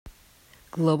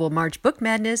Global March Book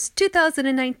Madness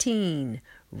 2019,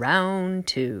 Round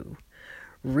 2.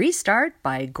 Restart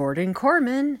by Gordon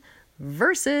Corman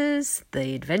versus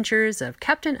The Adventures of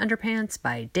Captain Underpants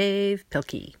by Dave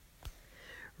Pilkey.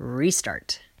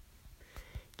 Restart.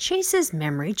 Chase's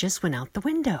memory just went out the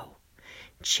window.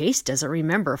 Chase doesn't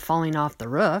remember falling off the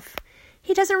roof.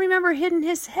 He doesn't remember hitting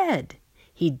his head.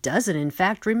 He doesn't, in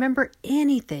fact, remember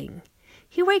anything.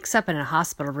 He wakes up in a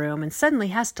hospital room and suddenly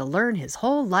has to learn his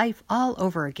whole life all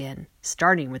over again,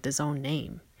 starting with his own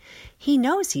name. He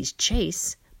knows he's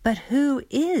Chase, but who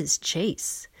is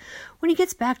Chase? When he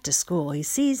gets back to school, he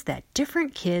sees that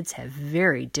different kids have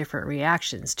very different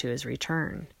reactions to his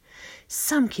return.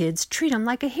 Some kids treat him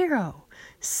like a hero.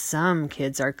 Some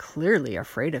kids are clearly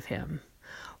afraid of him.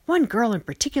 One girl in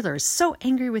particular is so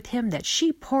angry with him that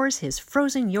she pours his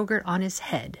frozen yogurt on his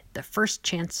head the first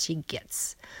chance she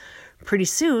gets. Pretty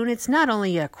soon, it's not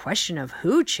only a question of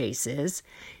who Chase is,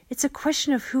 it's a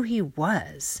question of who he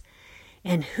was.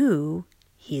 And who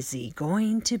is he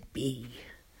going to be?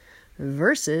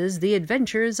 Versus The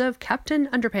Adventures of Captain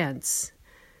Underpants.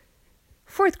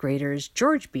 Fourth graders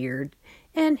George Beard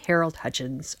and Harold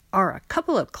Hutchins are a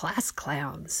couple of class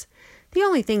clowns. The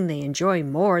only thing they enjoy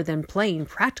more than playing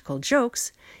practical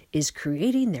jokes is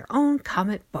creating their own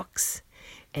comic books.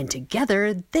 And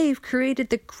together, they've created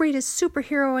the greatest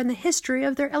superhero in the history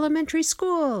of their elementary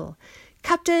school,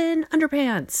 Captain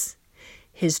Underpants.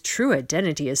 His true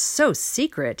identity is so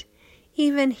secret,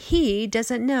 even he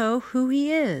doesn't know who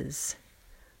he is.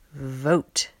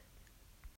 Vote.